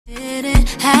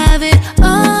have it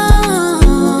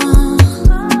all.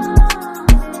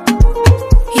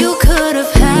 You could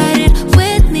have had it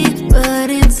with me, but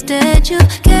instead you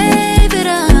gave it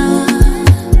up.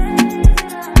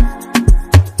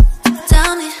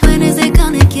 Tell me, when is it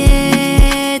gonna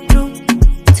get through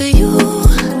to you?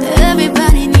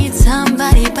 Everybody needs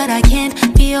somebody, but I can't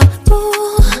be your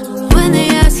boo. When they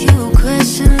ask you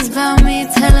questions about me,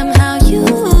 tell them how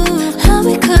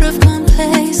we could have gone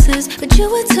places, but you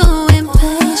were too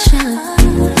impatient.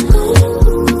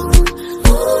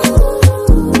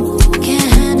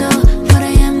 Can't handle what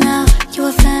I am now. You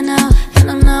a fan now, and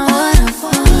I'm not what I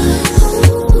was.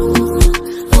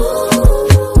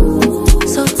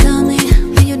 So tell me,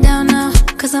 are you down now?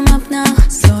 'Cause I'm up now.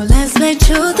 So let's make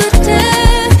truth or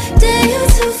dare you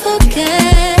to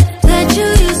forget that you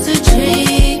used to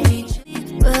treat me,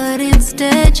 but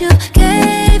instead you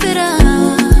gave it up.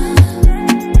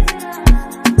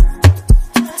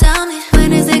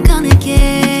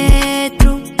 Get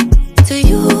through to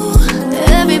you.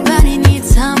 Everybody needs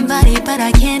somebody, but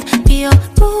I can't be your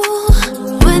boo.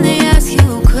 When they ask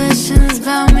you questions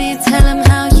about me, tell them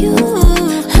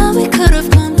how we could have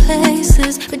gone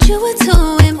places, but you were too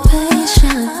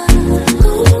impatient.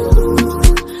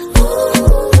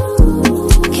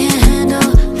 Can't handle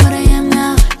what I am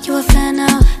now. You a fan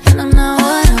now, and I'm not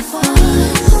what I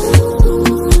was.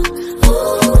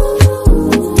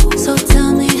 So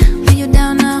tell me, are you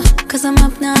down now? 'Cause I'm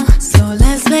up now. So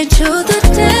let's make truth or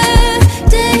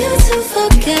dare you to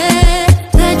forget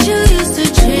that you used to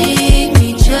treat me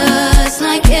just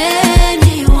like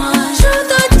anyone.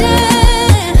 Truth or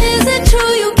dare, is it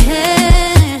true you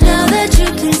care? Now that you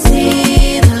can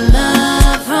see the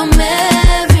love from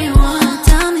everyone.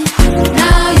 Tell me,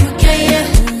 now you care.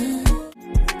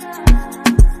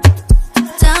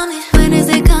 Tell me, when is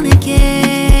it gonna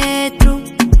get through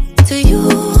to you?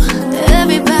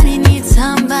 Everybody needs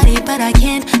somebody, but I can't